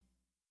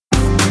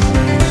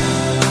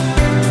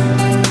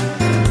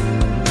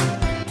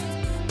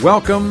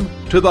Welcome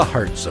to the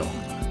Heart Zone,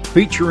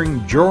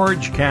 featuring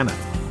George Cannon.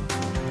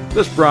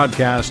 This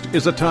broadcast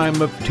is a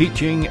time of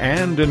teaching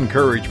and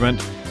encouragement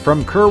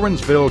from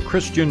Curwensville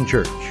Christian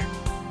Church.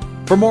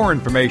 For more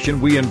information,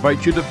 we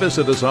invite you to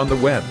visit us on the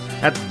web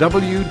at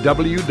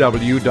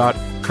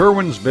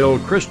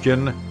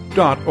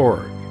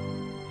www.curwensvillechristian.org.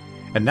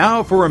 And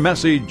now for a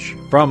message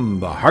from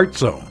the Heart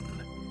Zone.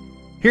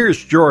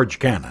 Here's George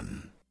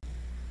Cannon. All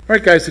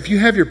right, guys, if you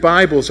have your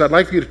Bibles, I'd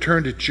like you to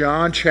turn to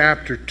John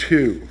chapter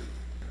 2.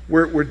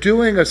 We're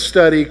doing a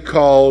study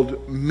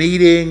called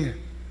Meeting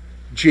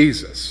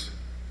Jesus.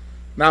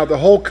 Now, the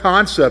whole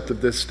concept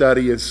of this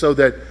study is so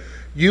that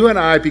you and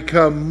I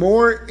become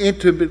more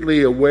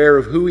intimately aware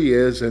of who He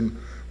is and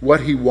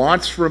what He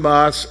wants from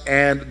us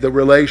and the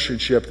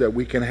relationship that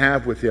we can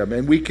have with Him.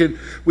 And we can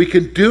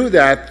do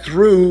that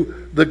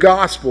through the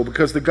gospel,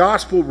 because the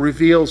gospel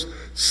reveals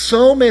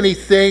so many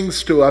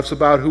things to us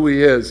about who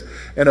He is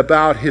and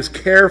about His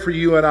care for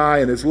you and I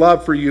and His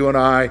love for you and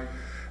I,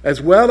 as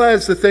well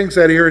as the things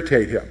that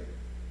irritate Him.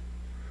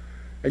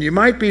 And you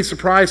might be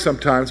surprised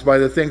sometimes by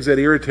the things that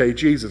irritate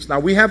Jesus.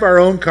 Now, we have our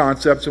own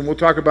concepts, and we'll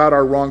talk about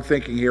our wrong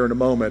thinking here in a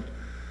moment.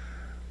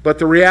 But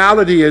the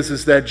reality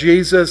is that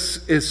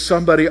Jesus is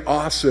somebody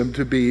awesome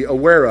to be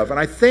aware of. And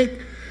I think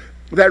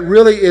that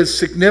really is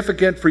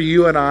significant for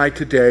you and I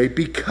today,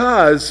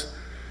 because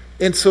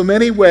in so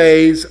many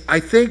ways,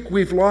 I think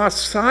we've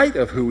lost sight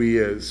of who He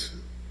is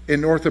in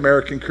North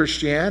American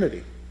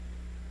Christianity.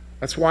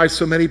 That's why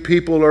so many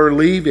people are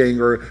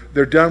leaving, or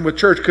they're done with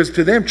church, because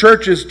to them,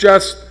 church is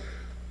just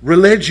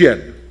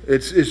religion.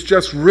 It's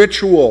just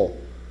ritual.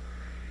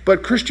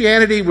 But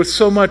Christianity was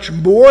so much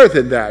more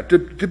than that.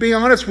 To be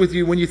honest with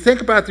you, when you think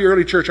about the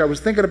early church, I was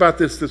thinking about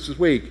this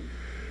week.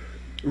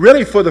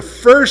 Really, for the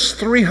first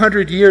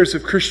 300 years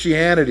of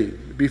Christianity,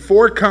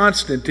 before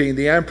Constantine,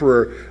 the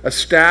emperor,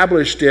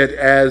 established it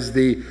as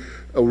the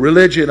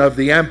religion of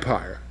the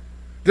empire,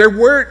 there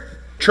weren't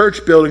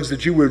church buildings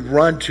that you would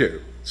run to.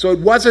 So it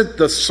wasn't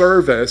the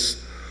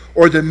service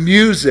or the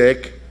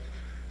music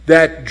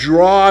that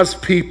draws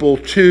people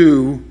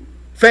to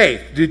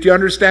faith. Did you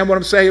understand what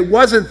I'm saying? It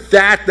wasn't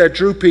that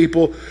drew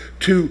people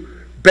to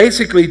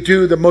basically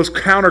do the most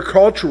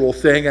countercultural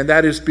thing, and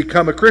that is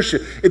become a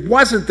Christian. It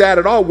wasn't that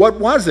at all. What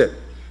was it?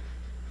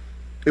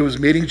 It was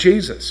meeting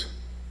Jesus.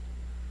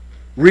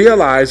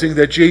 Realizing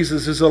that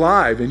Jesus is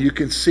alive and you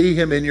can see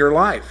Him in your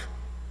life.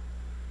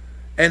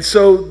 And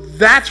so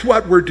that's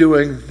what we're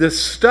doing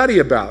this study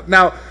about.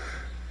 Now,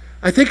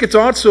 I think it's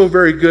also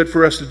very good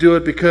for us to do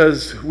it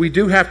because we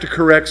do have to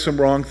correct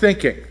some wrong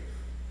thinking.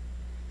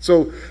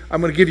 So I'm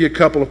going to give you a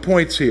couple of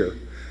points here.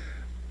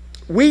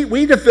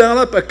 We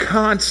develop a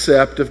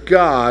concept of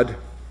God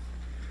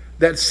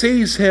that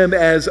sees Him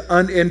as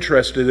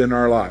uninterested in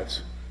our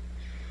lives.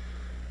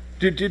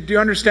 Do you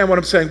understand what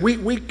I'm saying?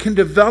 We can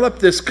develop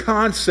this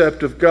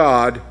concept of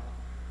God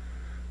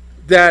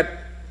that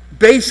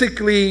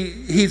basically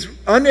He's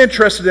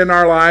uninterested in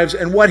our lives,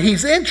 and what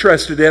He's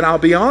interested in, I'll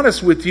be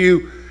honest with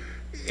you,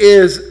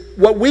 is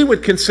what we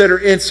would consider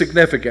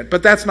insignificant.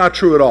 But that's not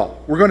true at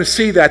all. We're going to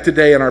see that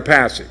today in our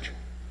passage.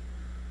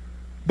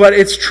 But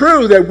it's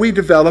true that we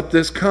develop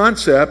this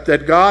concept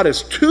that God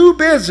is too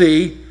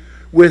busy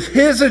with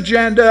His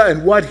agenda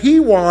and what He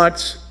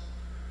wants,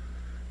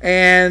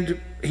 and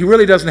He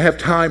really doesn't have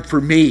time for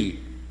me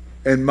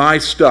and my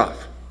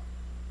stuff.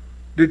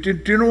 Do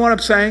you know what I'm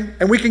saying?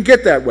 And we can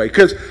get that way.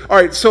 Because, all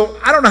right, so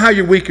I don't know how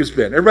your week has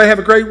been. Everybody have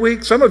a great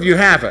week? Some of you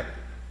haven't.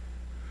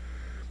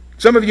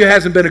 Some of you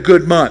hasn't been a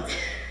good month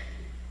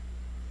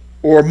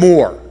or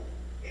more.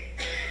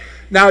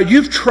 Now,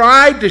 you've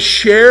tried to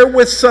share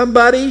with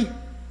somebody.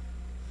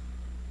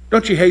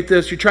 Don't you hate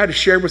this? You try to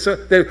share with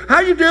somebody.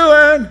 How you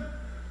doing?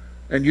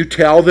 And you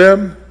tell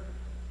them.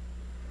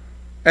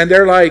 And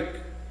they're like,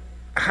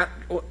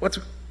 what's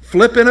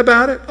flipping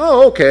about it?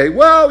 Oh, okay.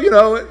 Well,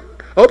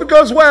 hope it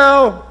goes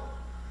well.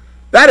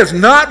 That is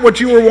not what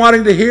you were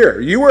wanting to hear.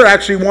 You were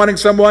actually wanting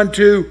someone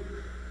to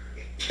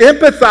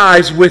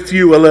empathize with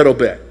you a little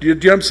bit. Do you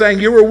know what I'm saying?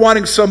 You were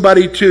wanting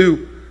somebody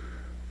to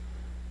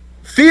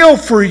feel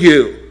for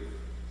you.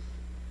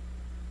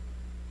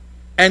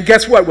 And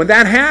guess what? When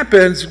that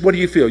happens, what do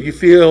you feel? You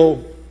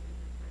feel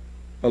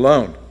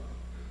alone. Do you know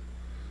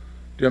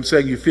what I'm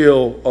saying? You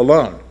feel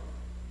alone.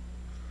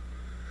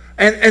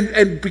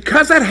 And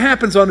because that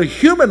happens on a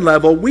human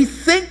level, we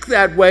think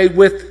that way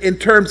in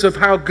terms of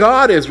how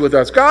God is with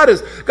us. God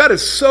is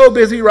so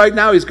busy right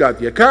now. He's got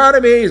the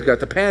economy, He's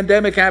got the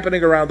pandemic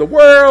happening around the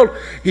world,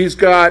 He's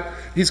got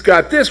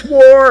this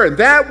war and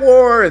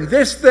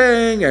this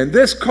thing and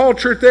this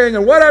culture thing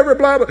and whatever,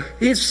 blah, blah.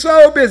 He's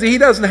so busy, He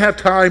doesn't have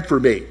time for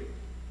me.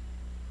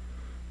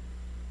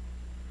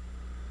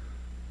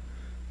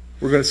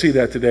 We're going to see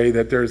that today,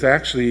 that there's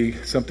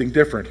actually something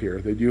different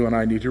here that you and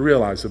I need to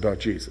realize about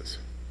Jesus.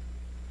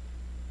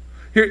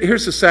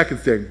 Here's the second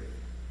thing.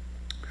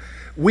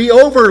 We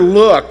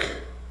overlook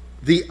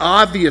the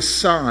obvious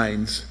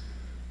signs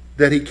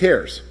that He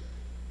cares.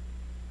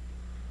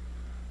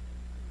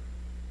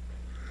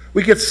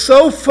 We get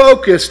so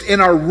focused in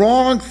our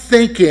wrong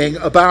thinking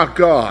about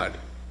God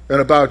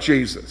and about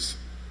Jesus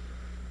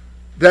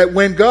that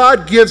when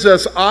God gives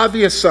us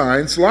obvious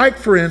signs, like,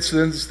 for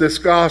instance, this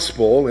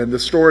gospel and the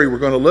story we're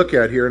going to look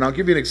at here, and I'll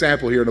give you an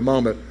example here in a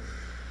moment,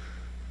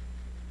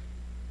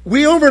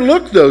 we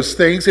overlook those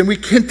things and we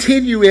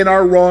continue in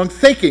our wrong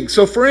thinking.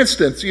 So, for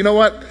instance, you know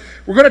what?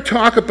 We're going to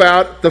talk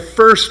about the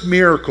first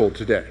miracle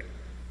today.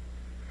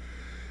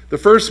 The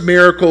first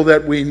miracle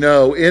that we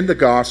know in the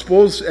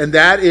Gospels, and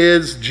that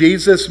is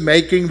Jesus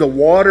making the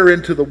water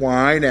into the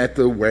wine at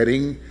the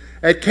wedding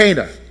at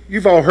Cana.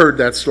 You've all heard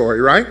that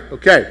story, right?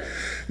 Okay.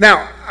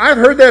 Now, I've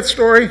heard that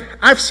story.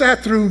 I've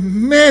sat through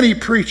many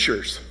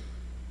preachers.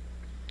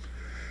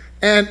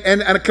 And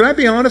can I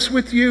be honest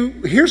with you?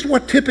 Here's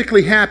what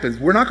typically happens.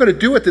 We're not going to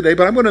do it today,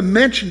 but I'm going to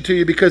mention to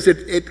you because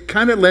it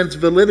kind of lends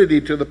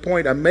validity to the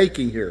point I'm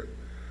making here.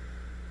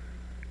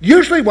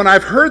 Usually when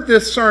I've heard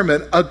this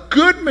sermon, a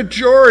good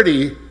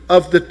majority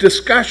of the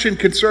discussion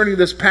concerning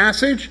this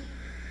passage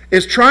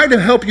is trying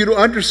to help you to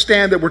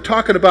understand that we're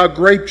talking about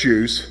grape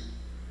juice.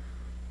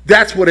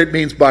 That's what it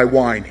means by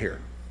wine here.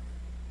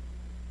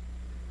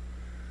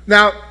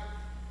 Now,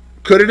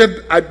 could it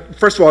have,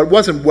 first of all, it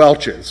wasn't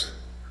Welch's.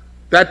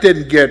 That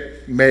didn't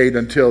get made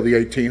until the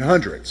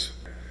 1800s.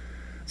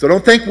 So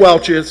don't think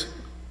Welch's.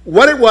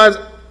 What it was,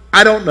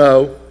 I don't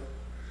know.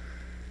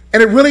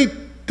 And it really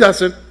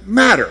doesn't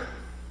matter.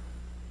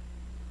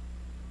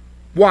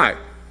 Why?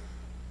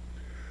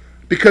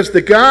 Because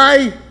the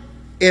guy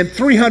in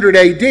 300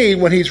 AD,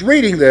 when he's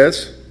reading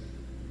this,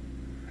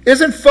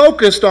 isn't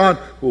focused on,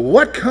 well,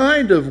 what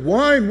kind of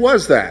wine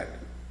was that?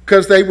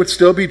 Because they would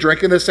still be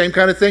drinking the same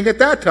kind of thing at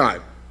that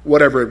time,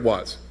 whatever it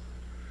was.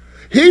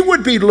 He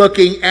would be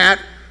looking at,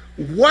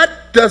 what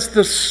does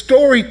the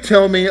story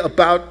tell me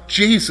about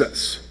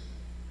Jesus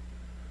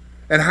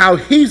and how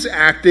he's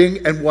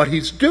acting and what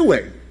he's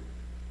doing?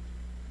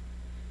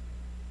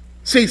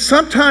 See,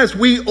 sometimes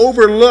we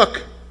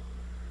overlook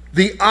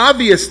the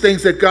obvious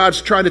things that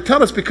God's trying to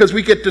tell us because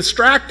we get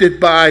distracted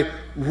by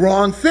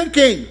wrong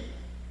thinking.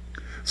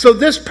 So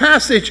this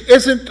passage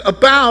isn't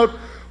about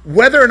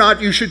whether or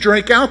not you should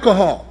drink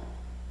alcohol.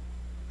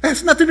 That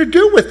has nothing to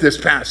do with this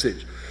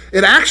passage.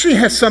 It actually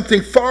has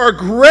something far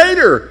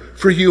greater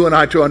for you and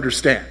I to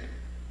understand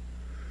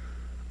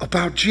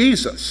about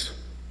Jesus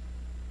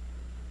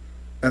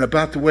and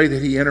about the way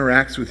that he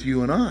interacts with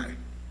you and I.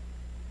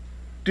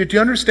 Did you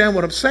understand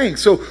what I'm saying?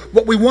 So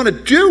what we want to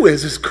do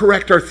is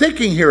correct our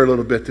thinking here a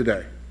little bit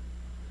today.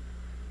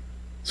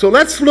 So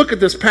let's look at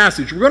this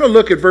passage. We're going to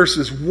look at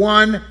verses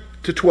 1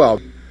 to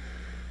 12.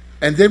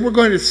 And then we're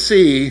going to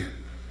see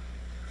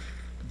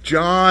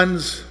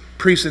John's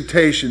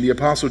presentation, the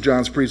Apostle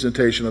John's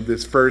presentation of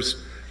this first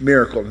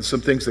miracle and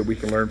some things that we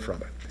can learn from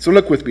it. So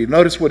look with me.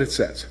 Notice what it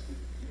says.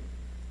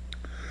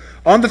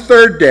 On the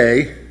third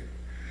day,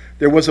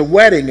 there was a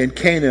wedding in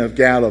Cana of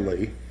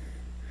Galilee,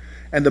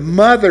 and the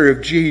mother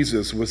of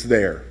Jesus was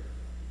there.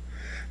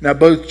 Now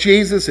both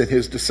Jesus and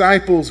his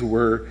disciples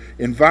were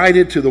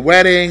invited to the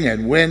wedding,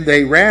 and when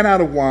they ran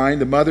out of wine,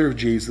 the mother of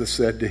Jesus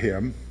said to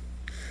him,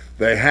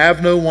 "They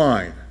have no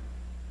wine."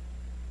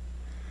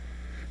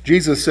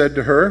 Jesus said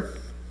to her,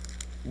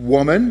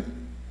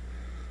 "Woman,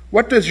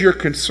 what does your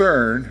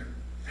concern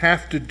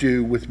have to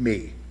do with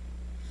me?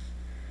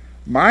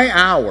 My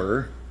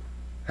hour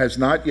has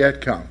not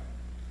yet come."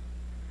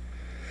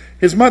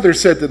 His mother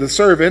said to the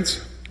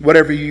servants,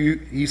 "Whatever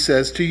he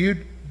says to you,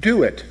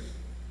 do it."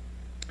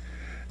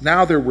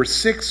 Now there were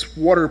 6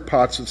 water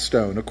pots of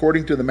stone,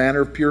 according to the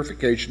manner of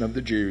purification of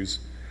the Jews,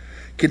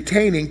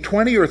 containing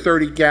 20 or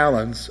 30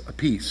 gallons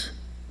apiece.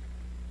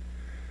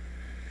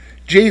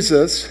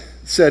 Jesus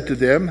said to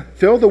them,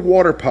 "Fill the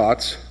water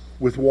pots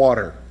with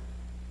water."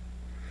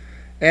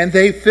 And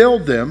they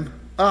filled them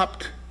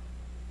up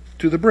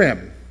to the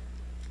brim.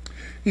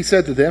 He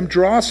said to them,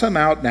 "Draw some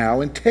out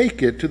now and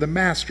take it to the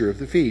master of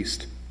the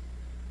feast."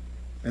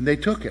 And they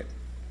took it.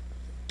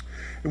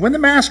 And when the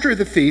master of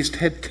the feast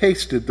had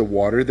tasted the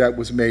water that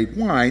was made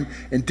wine,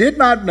 and did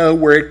not know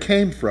where it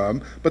came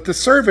from, but the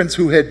servants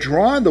who had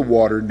drawn the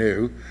water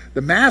knew,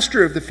 the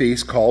master of the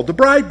feast called the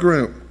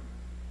bridegroom.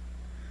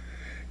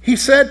 He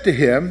said to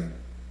him,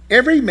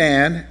 "Every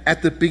man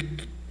at the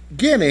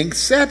beginning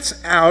sets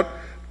out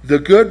the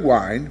good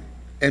wine,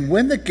 and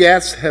when the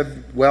guests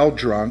have well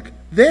drunk,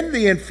 then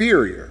the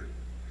inferior.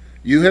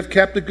 You have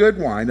kept the good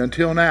wine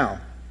until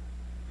now."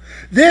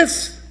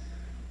 This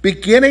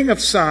beginning of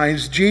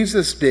signs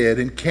Jesus did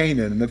in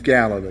Cana of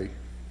Galilee,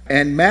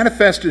 and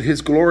manifested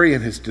his glory,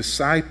 and his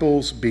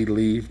disciples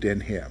believed in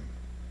him.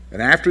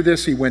 And after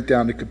this he went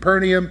down to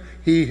Capernaum,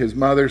 he, his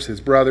mothers, his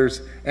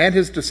brothers, and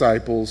his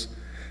disciples,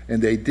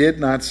 and they did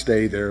not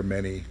stay there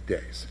many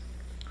days.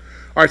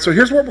 All right, so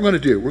here's what we're going to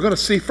do. We're going to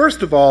see,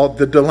 first of all,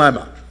 the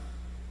dilemma.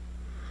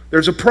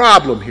 There's a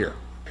problem here.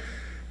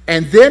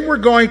 And then we're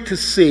going to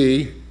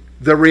see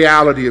the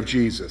reality of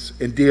Jesus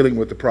in dealing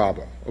with the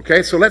problem.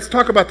 Okay, so let's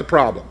talk about the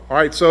problem. All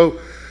right, so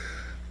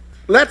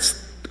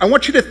I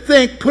want you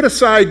to put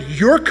aside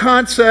your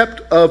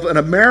concept of an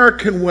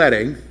American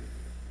wedding,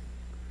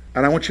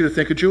 and I want you to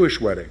think a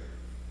Jewish wedding.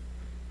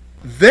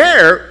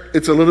 There,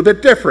 it's a little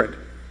bit different.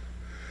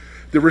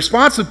 The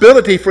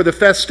responsibility for the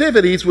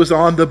festivities was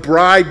on the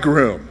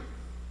bridegroom.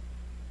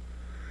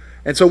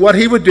 And so what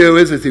he would do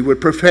is he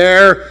would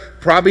prepare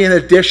probably an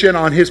addition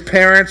on his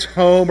parents'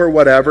 home or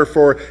whatever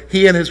for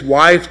he and his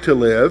wife to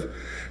live.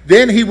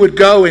 Then he would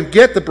go and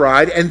get the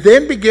bride, and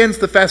then begins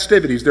the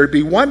festivities. There'd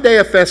be one day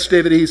of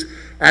festivities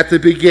at the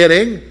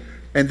beginning,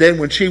 and then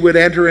when she would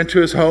enter into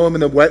his home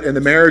and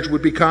the marriage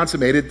would be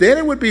consummated, then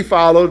it would be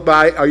followed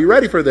by, are you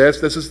ready for this?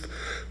 This is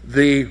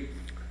the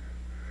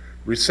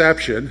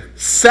reception.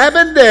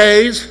 7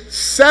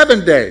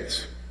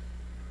 days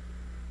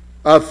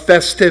of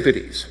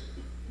festivities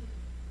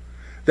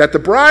that the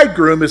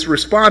bridegroom is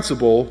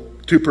responsible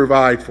to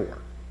provide for.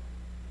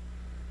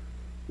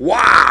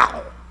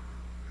 Wow!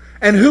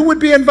 And who would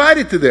be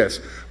invited to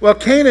this? Well,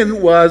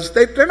 Canaan was,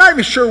 they're not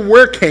even sure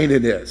where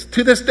Canaan is.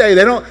 To this day,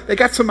 they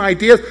got some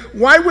ideas.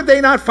 Why would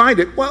they not find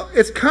it? Well,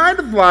 it's kind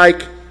of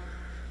like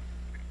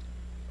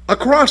a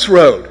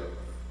crossroad.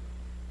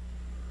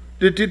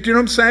 Do you know what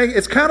I'm saying?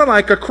 It's kind of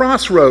like a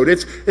crossroad.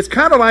 It's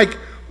kind of like,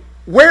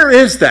 where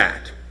is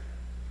that?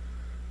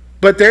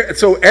 But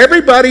so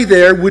everybody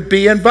there would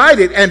be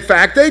invited. In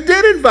fact, they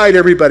did invite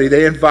everybody.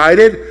 They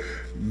invited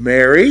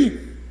Mary,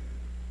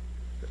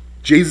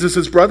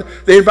 Jesus' brother.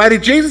 They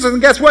invited Jesus,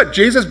 and guess what?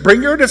 Jesus,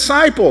 bring your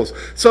disciples.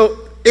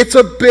 So it's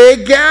a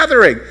big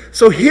gathering.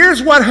 So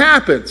here's what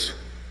happens.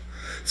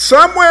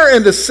 Somewhere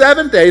in the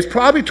 7 days,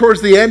 probably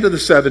towards the end of the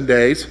 7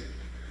 days,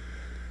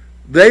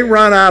 they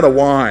run out of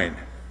wine.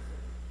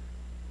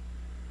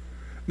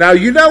 Now,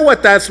 you know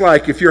what that's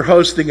like if you're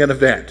hosting an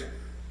event.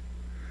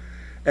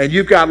 And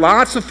you've got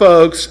lots of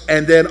folks,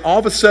 and then all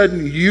of a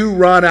sudden you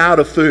run out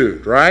of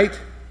food, right?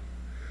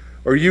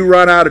 Or you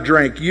run out of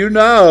drink. You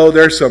know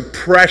there's some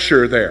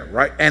pressure there,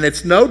 right? And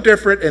it's no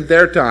different in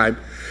their time.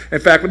 In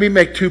fact, let me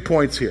make 2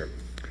 points here.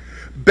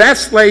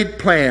 Best laid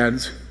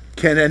plans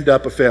can end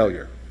up a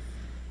failure.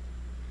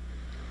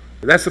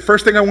 That's the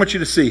first thing I want you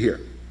to see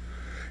here.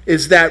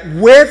 Is that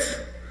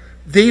with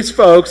these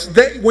folks,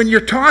 when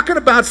you're talking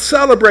about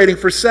celebrating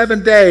for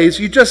 7 days,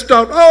 you just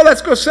don't,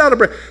 let's go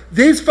celebrate.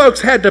 These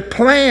folks had to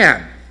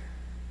plan.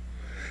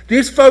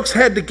 These folks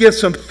had to give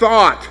some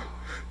thought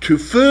to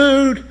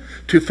food,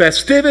 to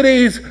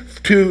festivities,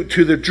 to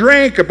the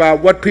drink,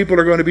 about what people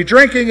are going to be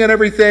drinking and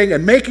everything,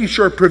 and making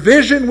sure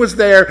provision was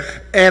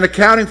there and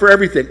accounting for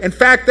everything. In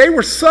fact, they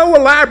were so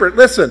elaborate.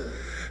 Listen,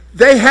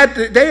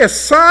 they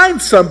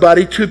assigned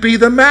somebody to be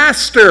the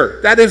master.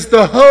 That is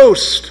the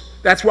host.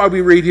 That's why we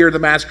read here the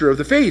master of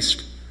the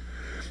feast.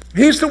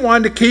 He's the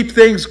one to keep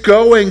things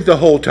going the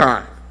whole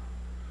time.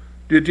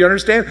 Did you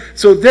understand?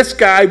 So this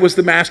guy was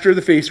the master of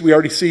the feast. We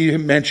already see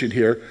him mentioned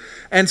here.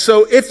 And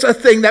so it's a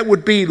thing that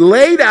would be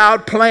laid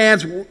out,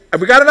 plans. Have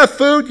we got enough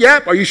food?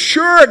 Yep. Are you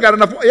sure I got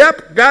enough?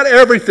 Yep, got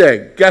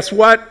everything. Guess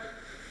what?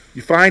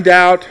 You find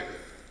out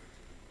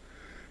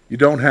you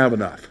don't have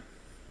enough.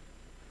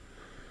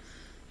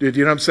 Did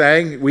you know what I'm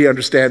saying? We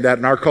understand that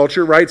in our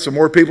culture, right? So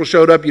more people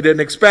showed up you didn't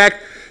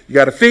expect. You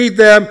got to feed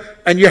them,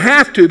 and you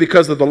have to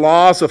because of the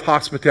laws of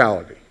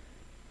hospitality.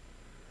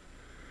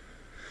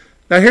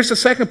 Now, here's the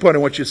second point I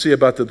want you to see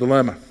about the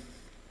dilemma.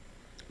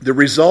 The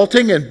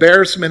resulting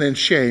embarrassment and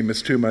shame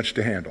is too much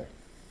to handle.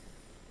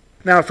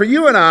 Now, for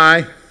you and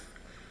I,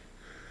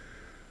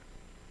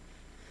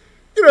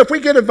 if we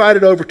get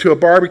invited over to a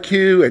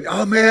barbecue and,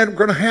 oh man, we're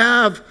going to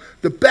have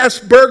the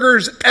best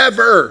burgers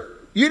ever.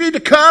 You need to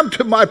come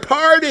to my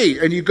party.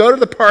 And you go to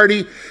the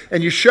party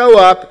and you show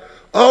up.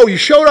 Oh, you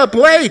showed up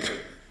late.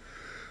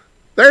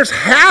 There's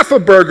half a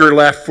burger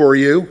left for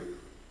you.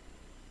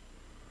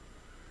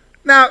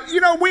 Now,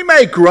 we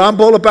may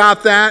grumble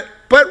about that,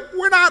 but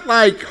we're not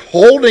like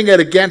holding it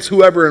against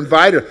whoever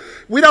invited.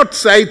 We don't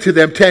say to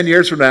them 10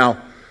 years from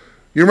now,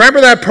 you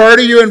remember that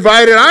party you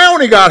invited? I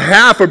only got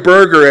half a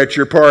burger at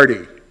your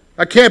party.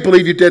 I can't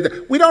believe you did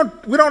that. We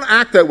don't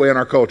act that way in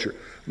our culture,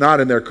 not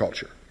in their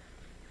culture.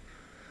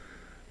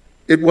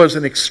 It was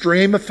an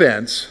extreme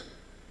offense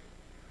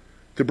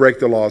to break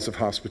the laws of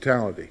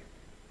hospitality.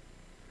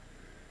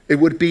 It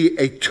would be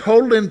a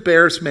total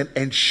embarrassment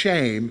and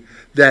shame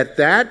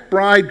that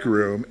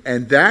bridegroom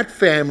and that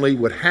family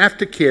would have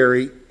to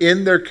carry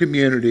in their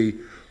community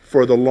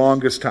for the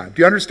longest time.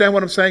 Do you understand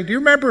what I'm saying? Do you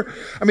remember?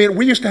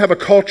 We used to have a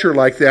culture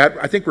like that.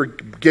 I think we're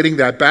getting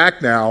that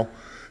back now,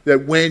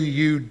 that when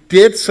you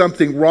did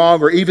something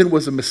wrong or even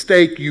was a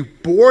mistake, you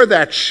bore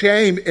that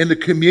shame in the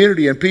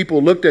community and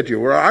people looked at you.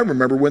 Well, I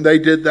remember when they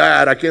did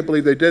that. I can't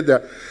believe they did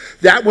that.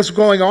 That was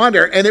going on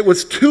there, and it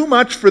was too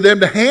much for them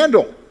to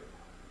handle.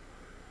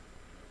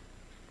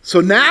 So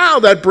now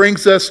that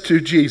brings us to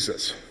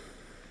Jesus.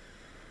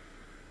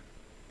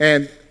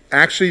 And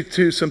actually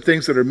to some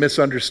things that are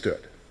misunderstood.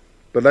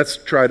 But let's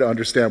try to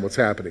understand what's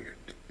happening.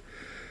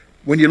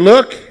 When you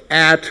look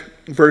at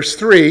verse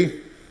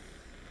 3,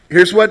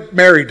 here's what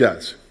Mary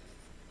does.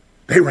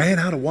 They ran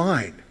out of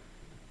wine.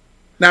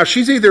 Now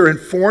she's either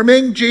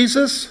informing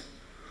Jesus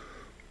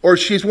or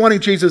she's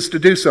wanting Jesus to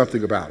do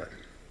something about it.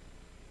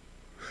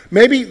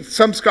 Maybe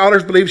some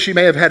scholars believe she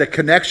may have had a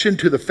connection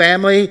to the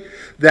family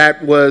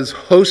that was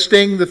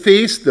hosting the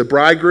feast, the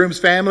bridegroom's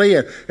family,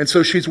 and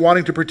so she's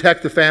wanting to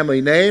protect the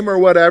family name or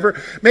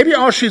whatever. Maybe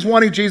all she's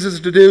wanting Jesus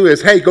to do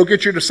is, hey, go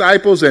get your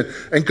disciples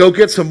and go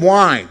get some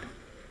wine.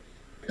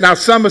 Now,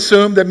 some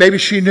assume that maybe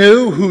she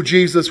knew who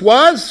Jesus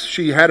was.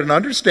 She had an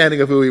understanding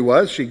of who he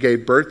was. She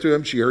gave birth to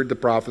him. She heard the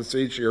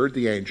prophecy. She heard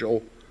the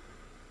angel.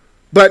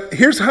 But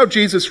here's how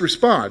Jesus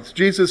responds.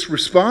 Jesus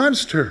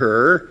responds to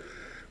her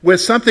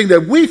with something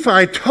that we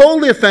find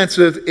totally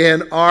offensive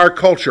in our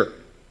culture.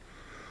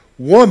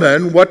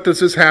 Woman, what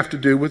does this have to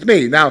do with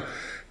me? Now,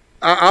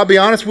 I'll be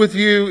honest with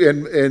you,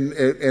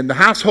 in the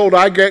household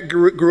I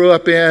grew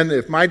up in,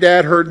 if my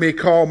dad heard me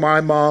call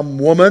my mom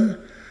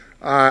woman,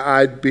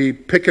 I'd be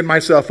picking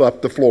myself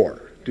up the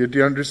floor. Do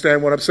you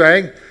understand what I'm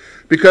saying?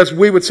 Because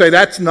we would say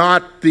that's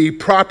not the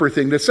proper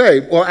thing to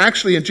say. Well,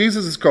 actually, in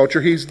Jesus'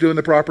 culture, he's doing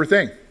the proper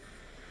thing.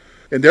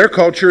 In their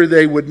culture,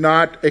 they would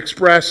not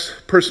express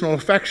personal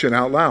affection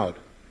out loud.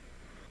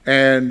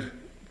 And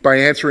by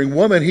answering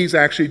woman, he's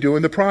actually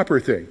doing the proper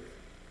thing.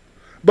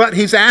 But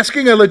he's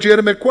asking a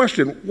legitimate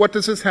question. What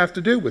does this have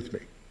to do with me?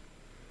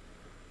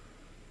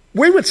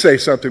 We would say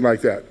something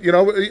like that. You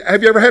know,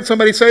 have you ever had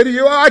somebody say to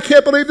you, I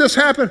can't believe this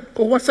happened?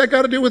 Well, what's that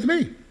got to do with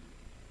me?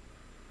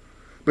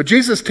 But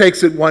Jesus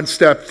takes it one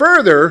step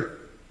further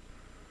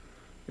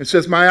and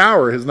says, my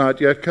hour has not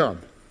yet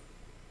come.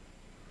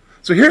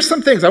 So here's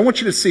some things. I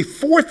want you to see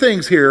 4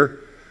 things here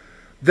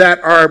that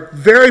are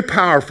very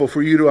powerful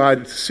for you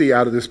to see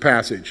out of this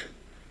passage.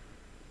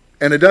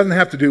 And it doesn't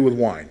have to do with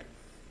wine,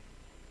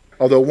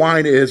 although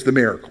wine is the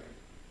miracle.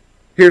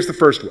 Here's the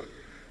first one.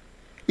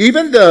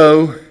 Even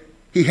though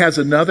he has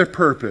another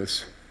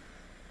purpose,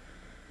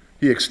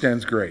 he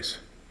extends grace.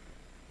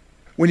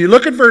 When you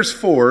look at verse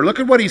 4, look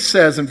at what he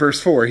says in verse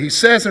 4. He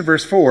says in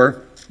verse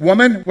 4,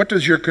 woman, what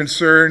does your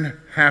concern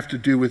have to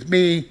do with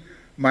me?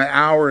 My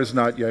hour is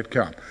not yet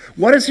come.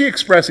 What is he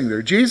expressing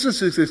there?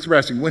 Jesus is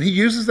expressing, when he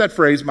uses that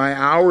phrase, my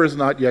hour is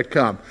not yet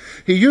come,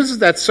 he uses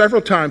that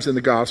several times in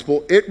the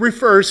gospel. It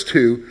refers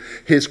to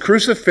his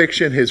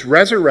crucifixion, his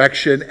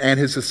resurrection, and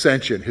his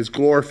ascension, his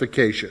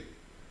glorification.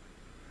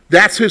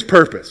 That's his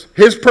purpose.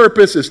 His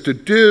purpose is to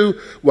do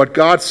what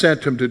God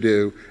sent him to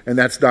do, and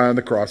that's die on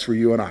the cross for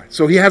you and I.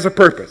 So he has a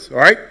purpose, all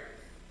right?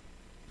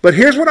 But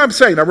here's what I'm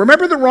saying. Now,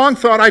 remember the wrong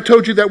thought I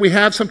told you that we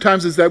have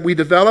sometimes is that we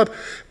develop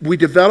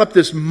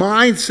this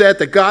mindset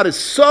that God is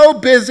so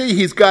busy,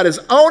 he's got his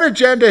own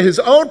agenda, his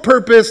own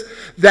purpose,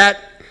 that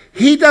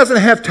he doesn't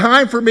have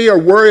time for me or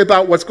worry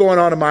about what's going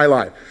on in my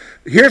life.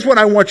 Here's what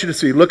I want you to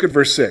see. Look at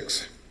verse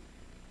 6.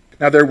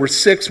 Now there were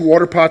 6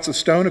 water pots of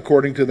stone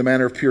according to the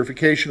manner of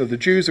purification of the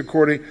Jews,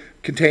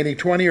 containing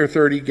 20 or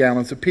 30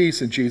 gallons apiece.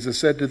 And Jesus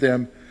said to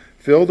them,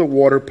 fill the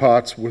water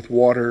pots with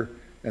water,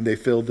 and they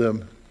filled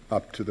them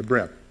up to the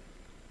brim.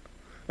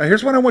 Now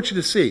here's what I want you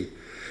to see.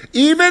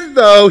 Even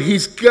though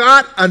he's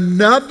got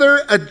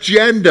another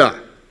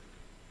agenda,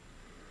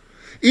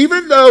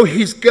 even though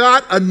he's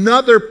got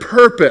another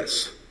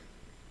purpose,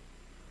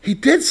 he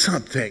did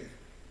something.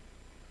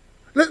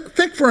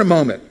 Think for a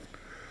moment.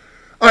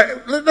 All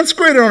right, let's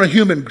grade it on a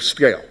human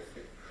scale.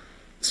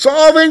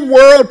 Solving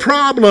world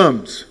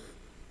problems.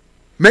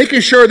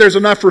 Making sure there's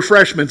enough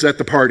refreshments at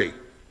the party.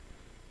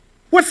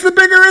 What's the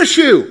bigger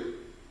issue?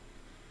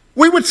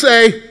 We would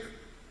say,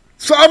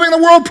 solving the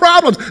world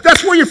problems.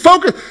 That's where you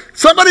focus.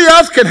 Somebody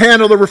else can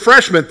handle the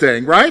refreshment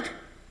thing, right?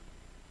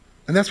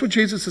 And that's what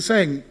Jesus is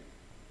saying.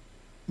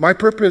 My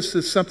purpose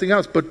is something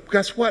else. But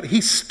guess what?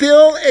 He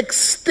still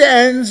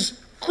extends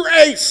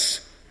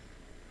grace.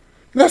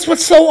 That's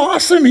what's so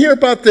awesome here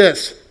about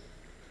this.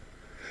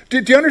 Do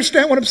you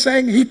understand what I'm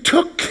saying? He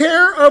took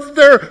care of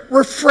their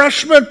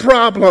refreshment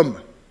problem.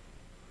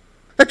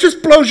 That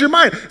just blows your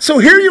mind. So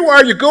here you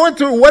are, you're going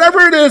through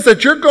whatever it is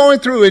that you're going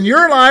through in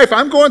your life.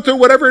 I'm going through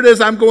whatever it is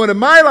I'm going in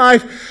my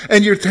life.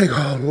 And you're thinking,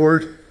 oh,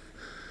 Lord,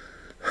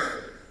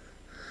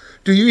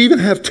 do you even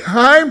have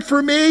time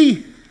for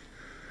me?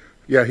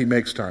 Yeah, he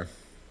makes time.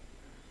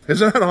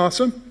 Isn't that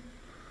awesome?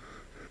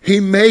 He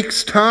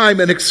makes time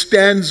and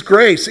extends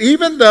grace.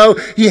 Even though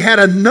he had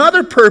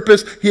another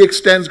purpose, he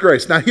extends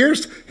grace. Now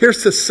here's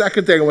the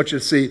second thing I want you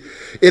to see.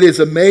 It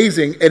is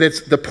amazing, and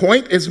the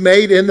point is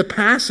made in the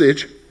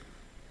passage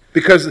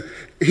because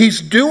he's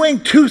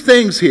doing 2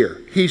 things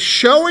here. He's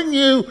showing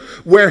you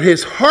where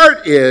his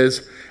heart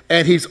is,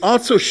 and he's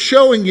also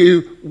showing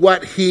you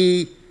what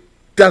he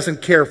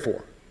doesn't care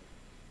for.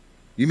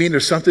 You mean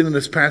there's something in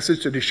this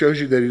passage that he shows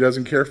you that he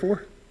doesn't care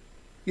for?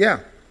 Yeah.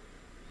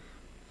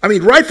 I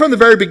mean, right from the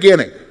very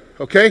beginning.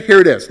 Okay, here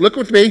it is. Look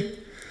with me.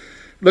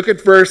 Look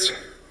at verse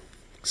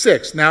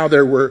 6. Now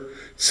there were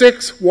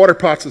 6 water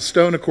pots of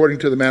stone according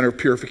to the manner of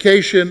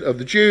purification of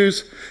the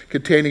Jews,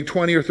 containing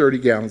 20 or 30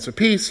 gallons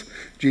apiece.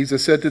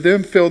 Jesus said to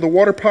them, fill the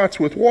water pots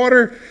with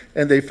water,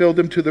 and they filled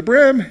them to the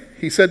brim.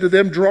 He said to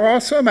them, draw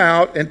some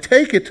out and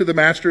take it to the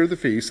master of the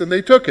feast, and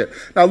they took it.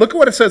 Now look at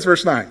what it says,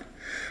 verse 9.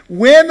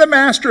 When the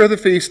master of the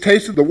feast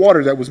tasted the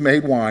water that was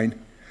made wine,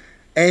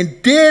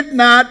 and did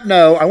not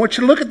know, I want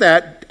you to look at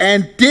that,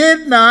 and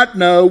did not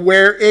know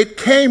where it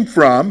came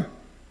from,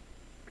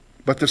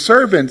 but the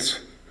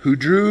servants who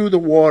drew the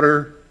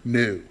water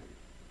knew.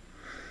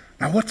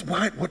 Now what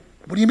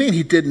do you mean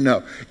he didn't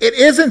know? It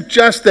isn't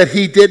just that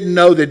he didn't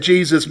know that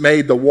Jesus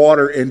made the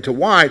water into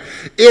wine.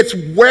 It's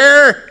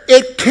where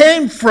it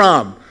came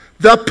from.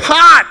 The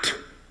pot.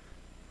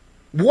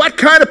 What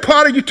kind of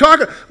pot are you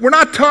talking? We're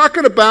not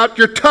talking about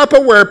your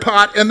Tupperware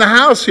pot in the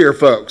house here,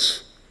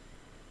 folks.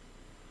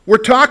 We're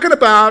talking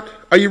about,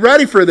 are you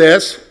ready for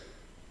this?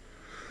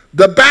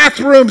 The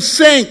bathroom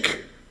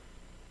sink.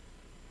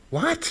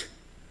 What?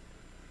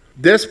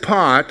 This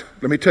pot,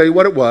 let me tell you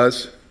what it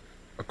was,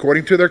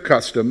 according to their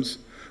customs,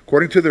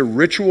 according to the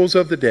rituals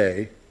of the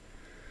day,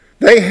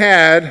 they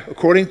had,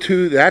 according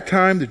to that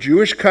time, the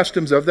Jewish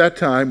customs of that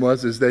time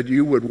is that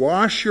you would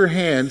wash your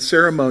hands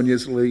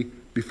ceremoniously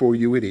before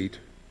you would eat.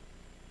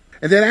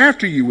 And then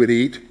after you would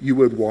eat, you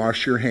would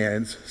wash your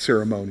hands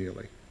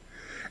ceremonially.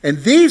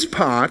 And these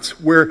pots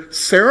were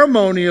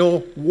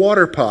ceremonial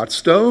water pots,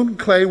 stone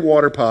clay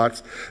water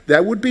pots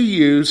that would be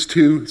used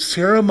to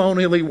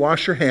ceremonially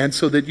wash your hands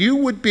so that you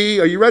would be,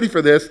 are you ready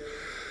for this,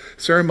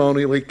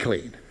 ceremonially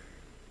clean,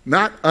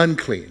 not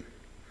unclean.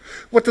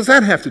 What does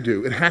that have to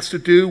do? It has to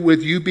do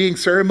with you being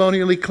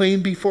ceremonially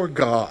clean before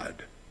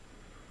God.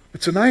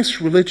 It's a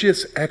nice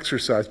religious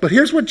exercise. But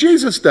here's what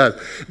Jesus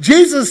does.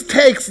 Jesus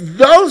takes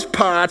those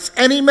pots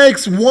and he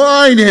makes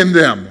wine in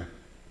them.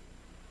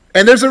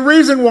 And there's a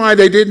reason why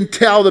they didn't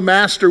tell the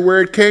master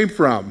where it came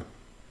from.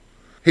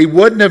 He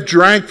wouldn't have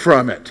drank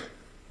from it.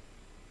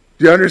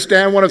 Do you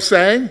understand what I'm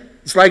saying?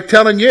 It's like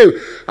telling you,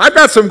 I've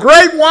got some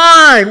great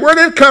wine. Where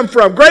did it come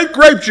from? Great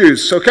grape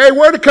juice, okay?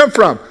 Where did it come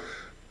from?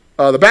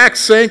 The back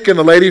sink in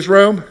the ladies'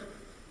 room.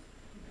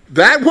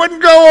 That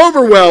wouldn't go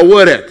over well,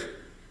 would it?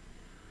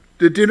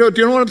 Do you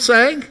know what I'm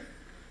saying?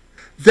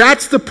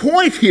 That's the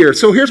point here.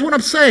 So here's what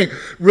I'm saying.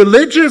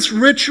 Religious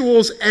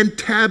rituals and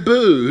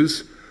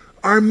taboos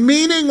are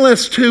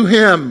meaningless to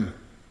him.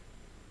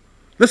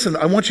 Listen,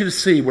 I want you to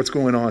see what's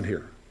going on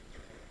here.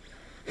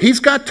 He's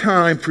got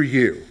time for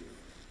you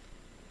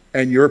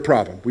and your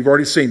problem. We've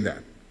already seen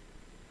that.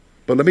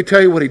 But let me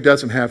tell you what he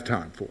doesn't have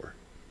time for.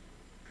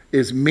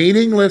 Is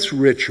meaningless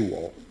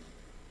ritual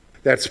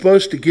that's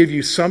supposed to give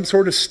you some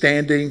sort of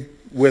standing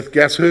with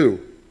guess who?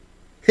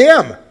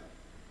 Him.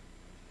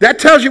 That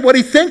tells you what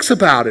he thinks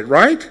about it,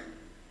 right?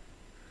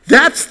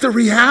 That's the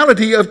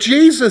reality of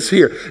Jesus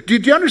here. Do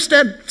you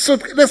understand? So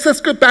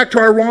let's go back to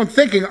our wrong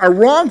thinking. Our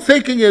wrong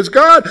thinking is,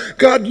 God,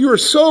 you are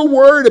so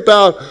worried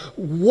about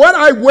what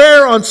I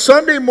wear on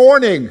Sunday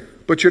morning,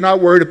 but you're not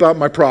worried about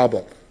my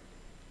problem.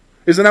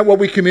 Isn't that what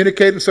we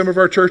communicate in some of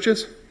our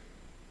churches?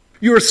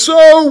 You are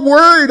so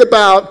worried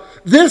about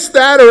this,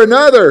 that, or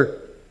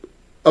another,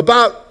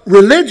 about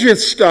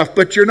religious stuff,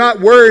 but you're not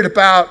worried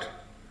about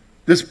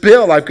this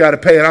bill I've got to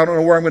pay and I don't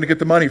know where I'm going to get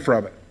the money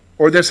from it.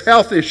 Or this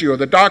health issue, or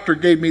the doctor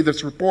gave me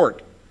this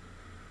report.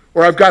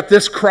 Or I've got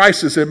this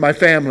crisis in my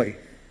family.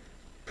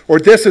 Or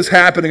this is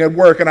happening at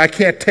work and I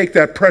can't take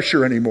that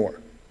pressure anymore.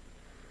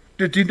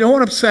 Do you know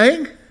what I'm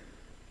saying?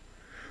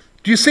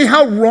 Do you see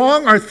how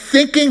wrong our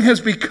thinking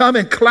has become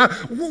in cloud?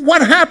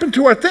 What happened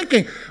to our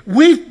thinking?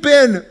 We've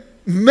been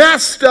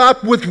messed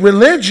up with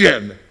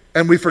religion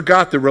and we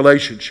forgot the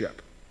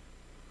relationship.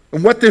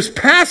 And what this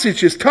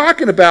passage is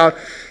talking about,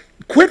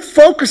 quit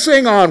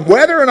focusing on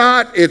whether or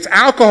not it's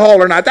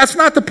alcohol or not. That's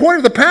not the point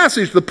of the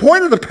passage. The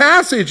point of the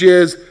passage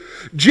is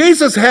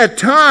Jesus had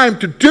time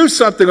to do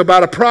something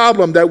about a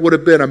problem that would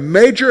have been a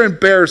major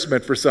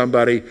embarrassment for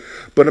somebody.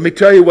 But let me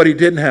tell you what he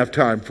didn't have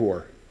time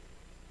for.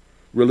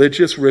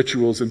 Religious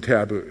rituals and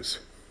taboos.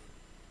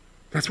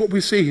 That's what we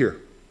see here.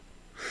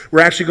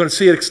 We're actually going to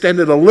see it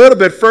extended a little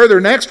bit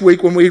further next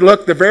week when we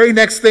look. The very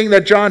next thing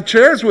that John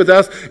shares with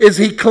us is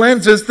he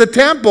cleanses the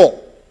temple.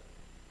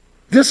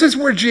 This is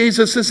where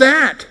Jesus is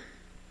at.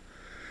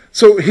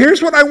 So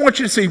here's what I want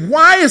you to see.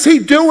 Why is he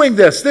doing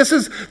this? This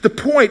is the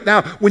point.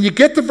 Now, when you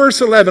get to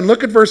verse 11,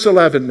 look at verse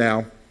 11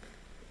 now.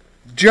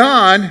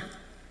 John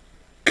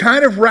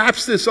kind of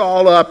wraps this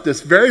all up,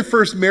 this very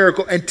first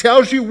miracle, and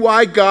tells you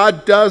why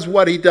God does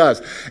what he does.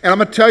 And I'm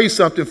going to tell you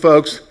something,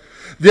 folks.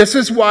 This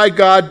is why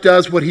God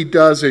does what he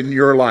does in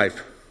your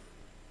life.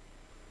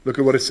 Look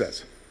at what it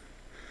says.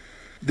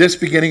 This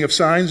beginning of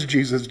signs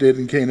Jesus did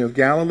in Cana of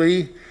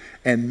Galilee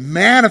and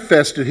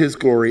manifested his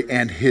glory,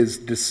 and his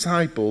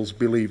disciples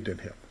believed in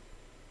him.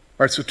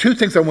 All right, so two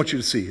things I want you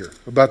to see here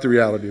about the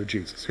reality of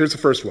Jesus. Here's the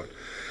first one.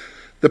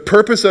 The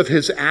purpose of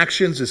his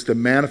actions is to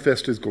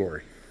manifest his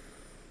glory.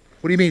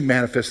 What do you mean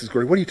manifest his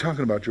glory? What are you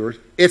talking about, George?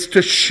 It's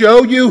to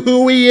show you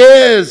who he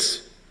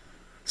is.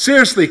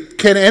 Seriously,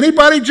 can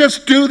anybody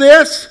just do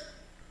this?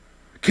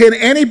 Can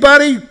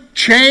anybody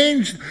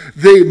change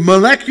the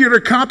molecular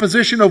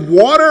composition of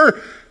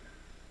water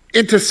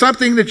into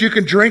something that you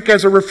can drink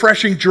as a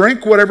refreshing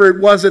drink, whatever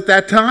it was at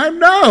that time?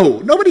 No,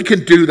 nobody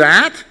can do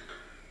that.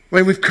 I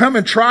mean, we've come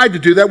and tried to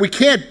do that. We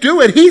can't do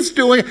it. He's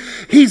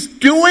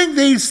doing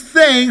these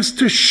things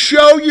to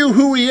show you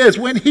who he is.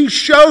 When he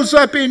shows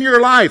up in your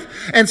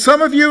life, and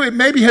some of you, it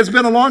maybe has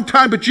been a long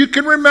time, but you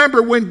can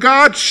remember when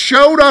God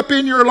showed up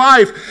in your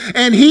life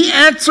and he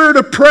answered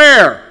a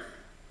prayer.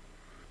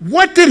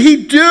 What did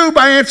he do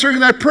by answering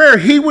that prayer?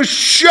 He was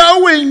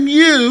showing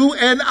you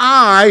and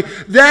I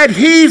that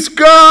he's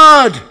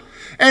God.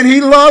 And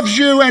he loves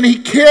you and he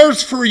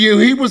cares for you.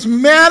 He was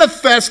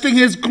manifesting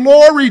his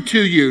glory to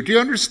you. Do you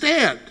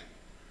understand?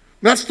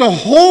 That's the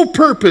whole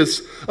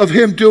purpose of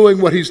him doing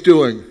what he's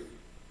doing.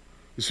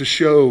 is to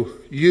show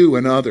you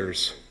and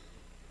others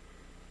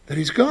that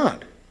he's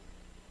God.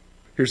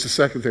 Here's the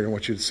second thing I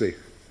want you to see.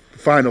 The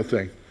final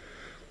thing.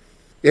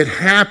 It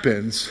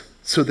happens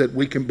so that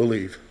we can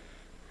believe.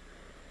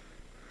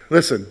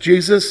 Listen,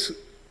 Jesus,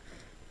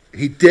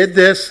 he did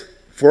this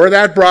for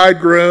that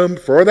bridegroom,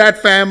 for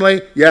that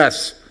family,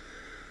 yes.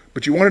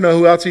 But you want to know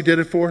who else he did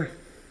it for?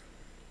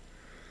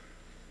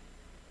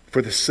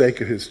 For the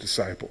sake of his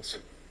disciples.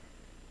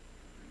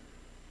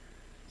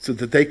 So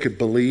that they could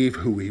believe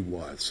who he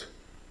was.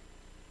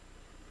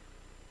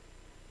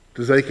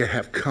 So they could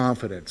have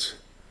confidence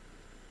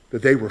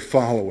that they were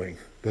following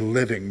the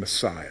living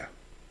Messiah.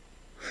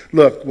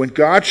 Look, when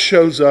God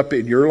shows up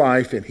in your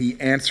life and he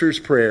answers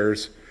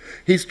prayers,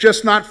 he's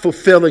just not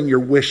fulfilling your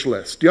wish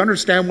list. Do you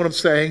understand what I'm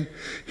saying?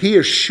 He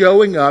is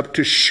showing up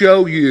to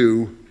show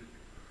you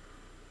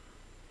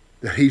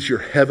that he's your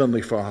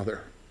heavenly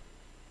Father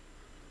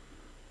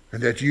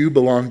and that you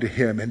belong to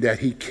him and that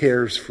he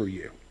cares for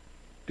you.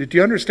 Did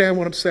you understand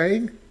what I'm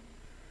saying?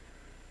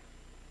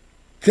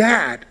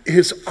 That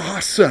is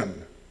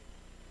awesome.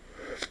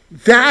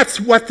 That's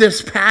what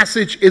this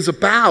passage is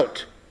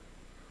about.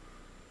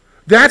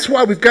 That's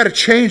why we've got to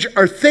change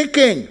our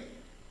thinking.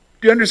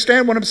 Do you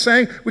understand what I'm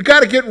saying? We've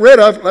got to get rid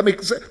of,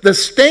 the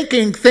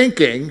stinking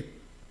thinking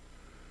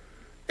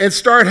and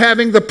start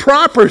having the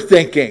proper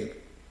thinking.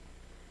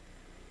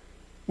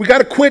 We got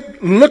to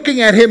quit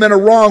looking at him in a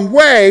wrong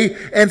way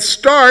and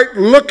start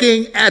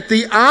looking at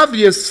the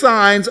obvious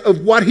signs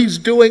of what he's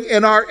doing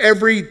in our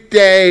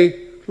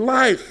everyday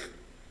life.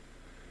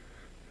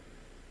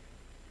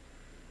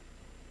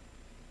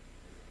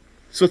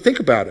 So think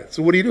about it.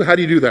 So what do you do? How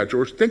do you do that,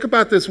 George? Think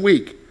about this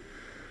week.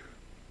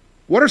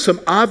 What are some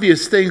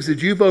obvious things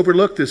that you've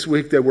overlooked this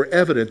week that were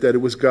evident that it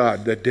was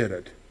God that did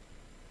it?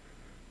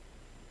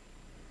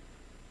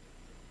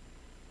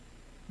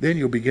 Then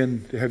you'll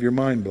begin to have your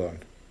mind blown.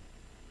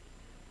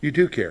 You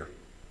do care.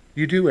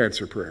 You do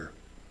answer prayer.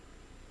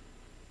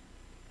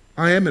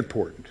 I am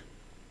important.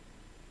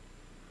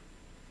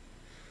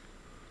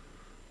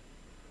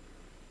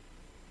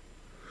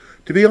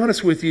 To be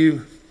honest with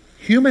you,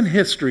 human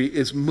history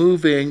is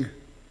moving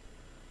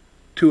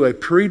to a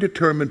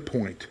predetermined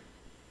point.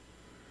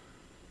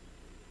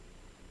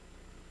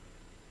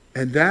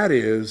 And that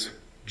is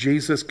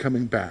Jesus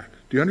coming back.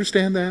 Do you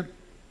understand that?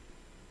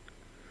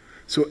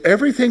 So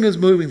everything is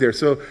moving there.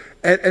 So,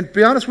 and to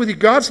be honest with you,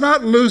 God's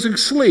not losing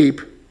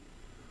sleep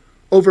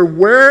over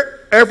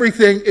where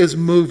everything is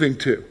moving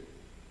to.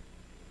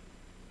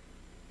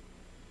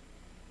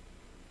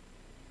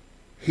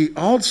 He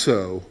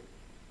also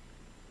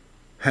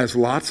has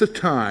lots of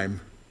time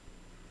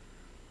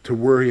to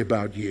worry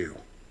about you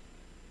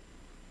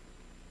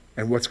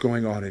and what's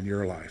going on in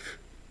your life.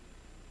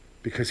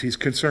 Because he's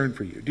concerned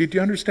for you. Do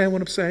you understand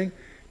what I'm saying?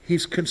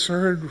 He's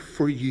concerned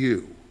for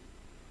you.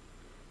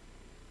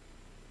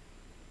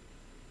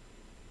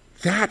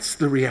 That's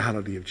the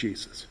reality of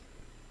Jesus.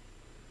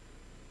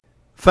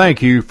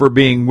 Thank you for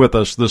being with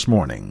us this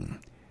morning.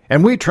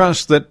 And we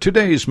trust that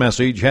today's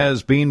message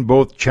has been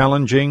both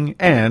challenging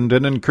and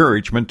an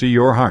encouragement to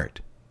your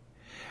heart.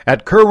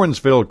 At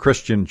Curwensville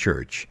Christian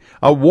Church,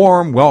 a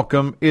warm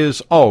welcome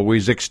is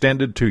always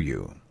extended to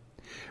you.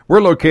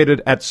 We're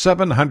located at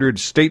 700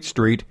 State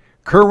Street,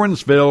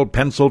 Curwensville,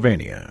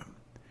 Pennsylvania.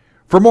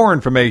 For more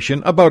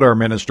information about our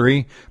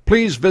ministry,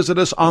 please visit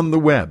us on the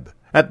web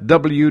at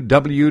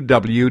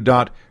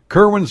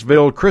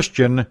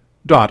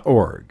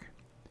www.curwensvillechristian.org.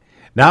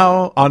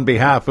 Now, on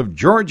behalf of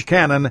George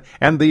Cannon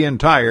and the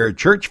entire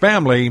church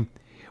family,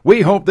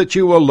 we hope that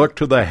you will look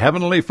to the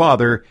Heavenly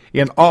Father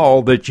in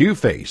all that you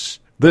face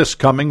this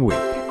coming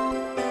week.